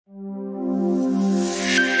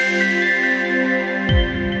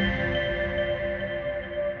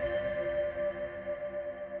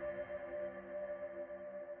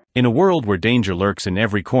In a world where danger lurks in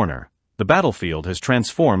every corner, the battlefield has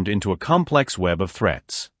transformed into a complex web of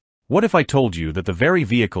threats. What if I told you that the very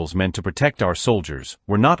vehicles meant to protect our soldiers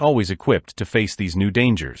were not always equipped to face these new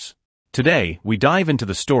dangers? Today, we dive into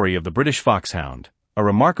the story of the British Foxhound, a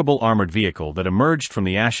remarkable armored vehicle that emerged from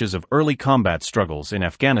the ashes of early combat struggles in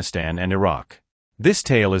Afghanistan and Iraq. This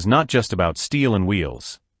tale is not just about steel and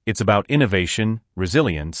wheels, it's about innovation,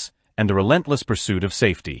 resilience, and the relentless pursuit of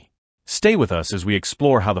safety. Stay with us as we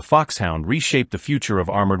explore how the Foxhound reshaped the future of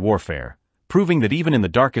armored warfare, proving that even in the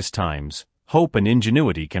darkest times, hope and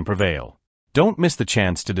ingenuity can prevail. Don't miss the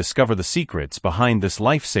chance to discover the secrets behind this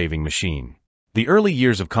life-saving machine. The early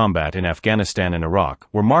years of combat in Afghanistan and Iraq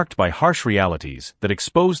were marked by harsh realities that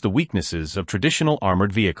exposed the weaknesses of traditional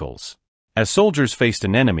armored vehicles. As soldiers faced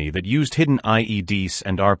an enemy that used hidden IEDs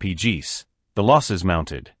and RPGs, the losses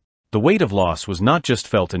mounted. The weight of loss was not just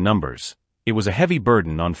felt in numbers, it was a heavy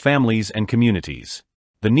burden on families and communities.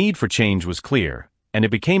 The need for change was clear, and it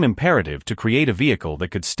became imperative to create a vehicle that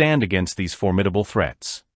could stand against these formidable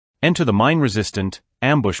threats. Enter the mine-resistant,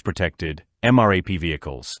 ambush-protected, MRAP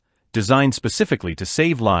vehicles, designed specifically to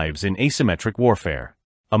save lives in asymmetric warfare.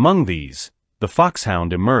 Among these, the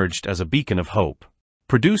Foxhound emerged as a beacon of hope.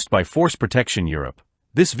 Produced by Force Protection Europe,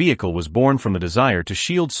 this vehicle was born from the desire to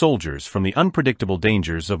shield soldiers from the unpredictable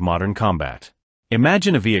dangers of modern combat.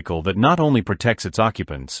 Imagine a vehicle that not only protects its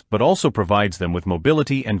occupants but also provides them with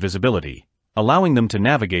mobility and visibility, allowing them to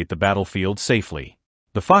navigate the battlefield safely.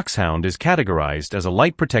 The Foxhound is categorized as a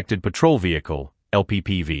light protected patrol vehicle,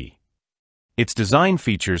 LPPV. Its design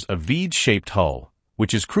features a V-shaped hull,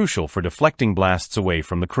 which is crucial for deflecting blasts away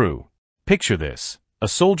from the crew. Picture this: a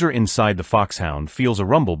soldier inside the Foxhound feels a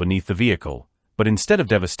rumble beneath the vehicle, but instead of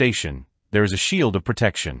devastation, there is a shield of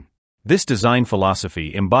protection. This design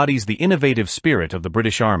philosophy embodies the innovative spirit of the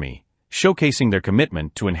British Army, showcasing their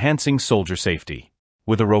commitment to enhancing soldier safety.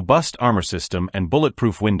 With a robust armor system and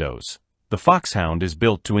bulletproof windows, the Foxhound is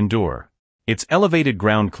built to endure. Its elevated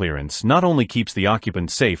ground clearance not only keeps the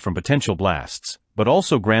occupants safe from potential blasts, but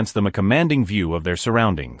also grants them a commanding view of their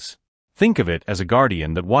surroundings. Think of it as a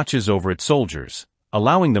guardian that watches over its soldiers,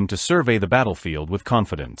 allowing them to survey the battlefield with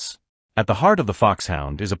confidence. At the heart of the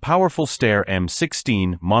Foxhound is a powerful Steyr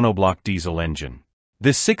M16 monoblock diesel engine.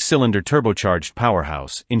 This six-cylinder turbocharged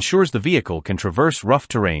powerhouse ensures the vehicle can traverse rough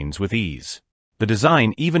terrains with ease. The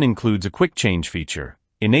design even includes a quick change feature,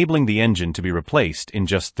 enabling the engine to be replaced in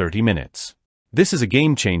just 30 minutes. This is a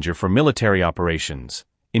game-changer for military operations,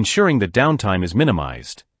 ensuring that downtime is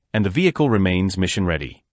minimized, and the vehicle remains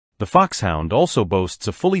mission-ready. The Foxhound also boasts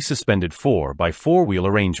a fully suspended 4x4 wheel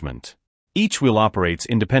arrangement. Each wheel operates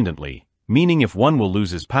independently, meaning if one wheel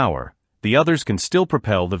loses power, the others can still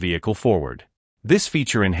propel the vehicle forward. This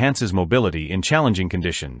feature enhances mobility in challenging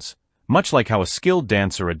conditions, much like how a skilled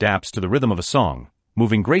dancer adapts to the rhythm of a song,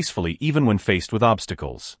 moving gracefully even when faced with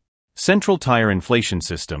obstacles. Central Tire Inflation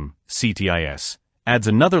System, CTIS, adds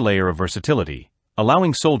another layer of versatility,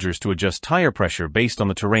 allowing soldiers to adjust tire pressure based on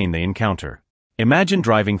the terrain they encounter. Imagine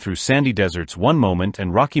driving through sandy deserts one moment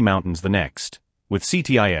and rocky mountains the next. With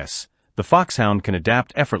CTIS, the Foxhound can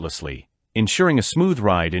adapt effortlessly, ensuring a smooth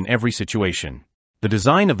ride in every situation. The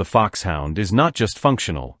design of the Foxhound is not just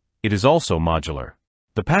functional, it is also modular.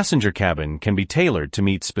 The passenger cabin can be tailored to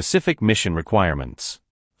meet specific mission requirements.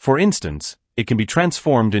 For instance, it can be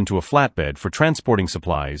transformed into a flatbed for transporting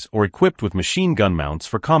supplies or equipped with machine gun mounts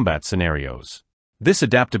for combat scenarios. This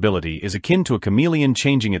adaptability is akin to a chameleon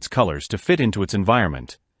changing its colors to fit into its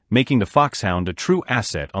environment, making the Foxhound a true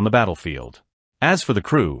asset on the battlefield. As for the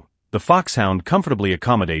crew, the Foxhound comfortably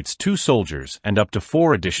accommodates 2 soldiers and up to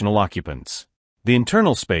 4 additional occupants. The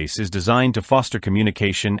internal space is designed to foster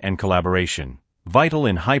communication and collaboration, vital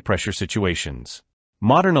in high-pressure situations.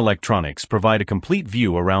 Modern electronics provide a complete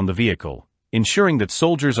view around the vehicle, ensuring that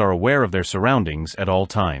soldiers are aware of their surroundings at all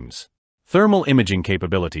times. Thermal imaging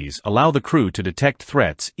capabilities allow the crew to detect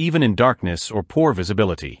threats even in darkness or poor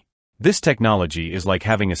visibility. This technology is like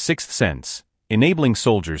having a sixth sense, enabling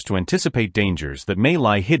soldiers to anticipate dangers that may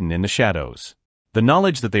lie hidden in the shadows. The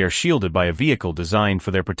knowledge that they are shielded by a vehicle designed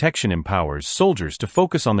for their protection empowers soldiers to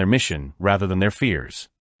focus on their mission rather than their fears.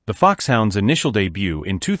 The Foxhound's initial debut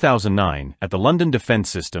in 2009 at the London Defence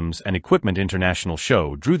Systems and Equipment International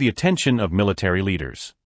Show drew the attention of military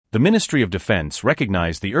leaders. The Ministry of Defence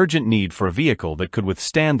recognized the urgent need for a vehicle that could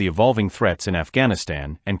withstand the evolving threats in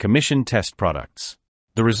Afghanistan and commissioned test products.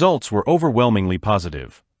 The results were overwhelmingly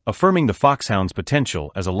positive, affirming the Foxhound's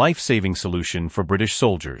potential as a life-saving solution for British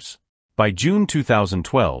soldiers. By June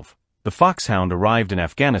 2012, the Foxhound arrived in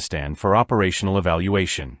Afghanistan for operational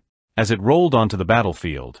evaluation. As it rolled onto the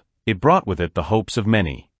battlefield, it brought with it the hopes of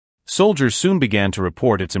many. Soldiers soon began to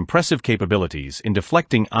report its impressive capabilities in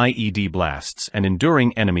deflecting IED blasts and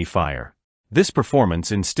enduring enemy fire. This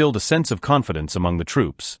performance instilled a sense of confidence among the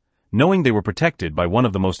troops, knowing they were protected by one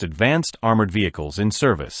of the most advanced armored vehicles in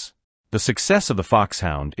service. The success of the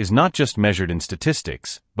Foxhound is not just measured in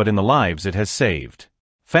statistics, but in the lives it has saved.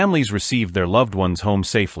 Families received their loved ones home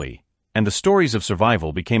safely, and the stories of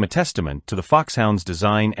survival became a testament to the Foxhound's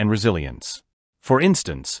design and resilience. For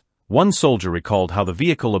instance, one soldier recalled how the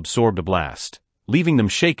vehicle absorbed a blast, leaving them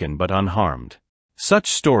shaken but unharmed. Such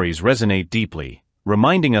stories resonate deeply,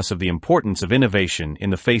 reminding us of the importance of innovation in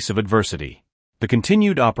the face of adversity. The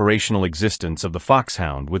continued operational existence of the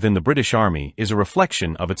Foxhound within the British Army is a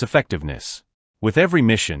reflection of its effectiveness. With every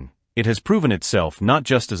mission, it has proven itself not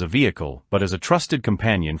just as a vehicle but as a trusted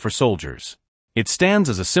companion for soldiers. It stands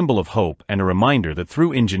as a symbol of hope and a reminder that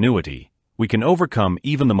through ingenuity, we can overcome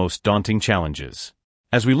even the most daunting challenges.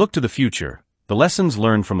 As we look to the future, the lessons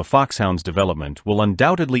learned from the Foxhound's development will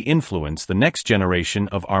undoubtedly influence the next generation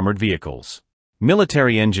of armored vehicles.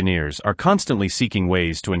 Military engineers are constantly seeking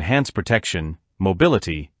ways to enhance protection,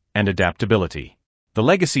 mobility, and adaptability. The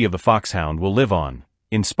legacy of the Foxhound will live on,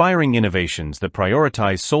 inspiring innovations that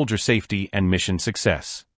prioritize soldier safety and mission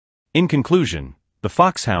success. In conclusion, the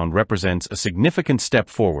Foxhound represents a significant step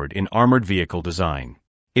forward in armored vehicle design.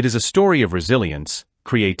 It is a story of resilience,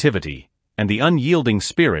 creativity, and the unyielding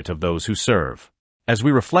spirit of those who serve. As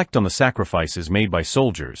we reflect on the sacrifices made by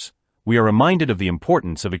soldiers, we are reminded of the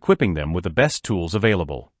importance of equipping them with the best tools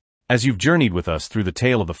available. As you've journeyed with us through the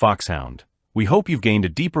tale of the Foxhound, we hope you've gained a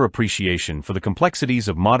deeper appreciation for the complexities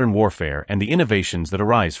of modern warfare and the innovations that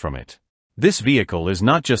arise from it. This vehicle is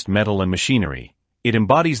not just metal and machinery, it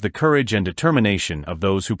embodies the courage and determination of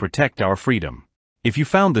those who protect our freedom. If you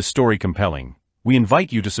found this story compelling, we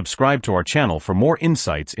invite you to subscribe to our channel for more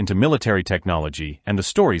insights into military technology and the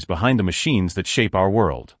stories behind the machines that shape our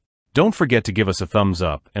world. Don't forget to give us a thumbs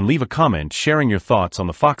up and leave a comment sharing your thoughts on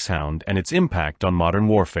the Foxhound and its impact on modern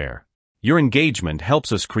warfare. Your engagement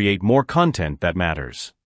helps us create more content that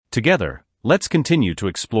matters. Together, let's continue to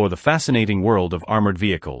explore the fascinating world of armored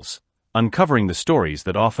vehicles, uncovering the stories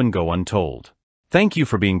that often go untold. Thank you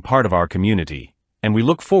for being part of our community, and we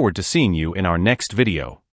look forward to seeing you in our next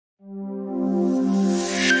video.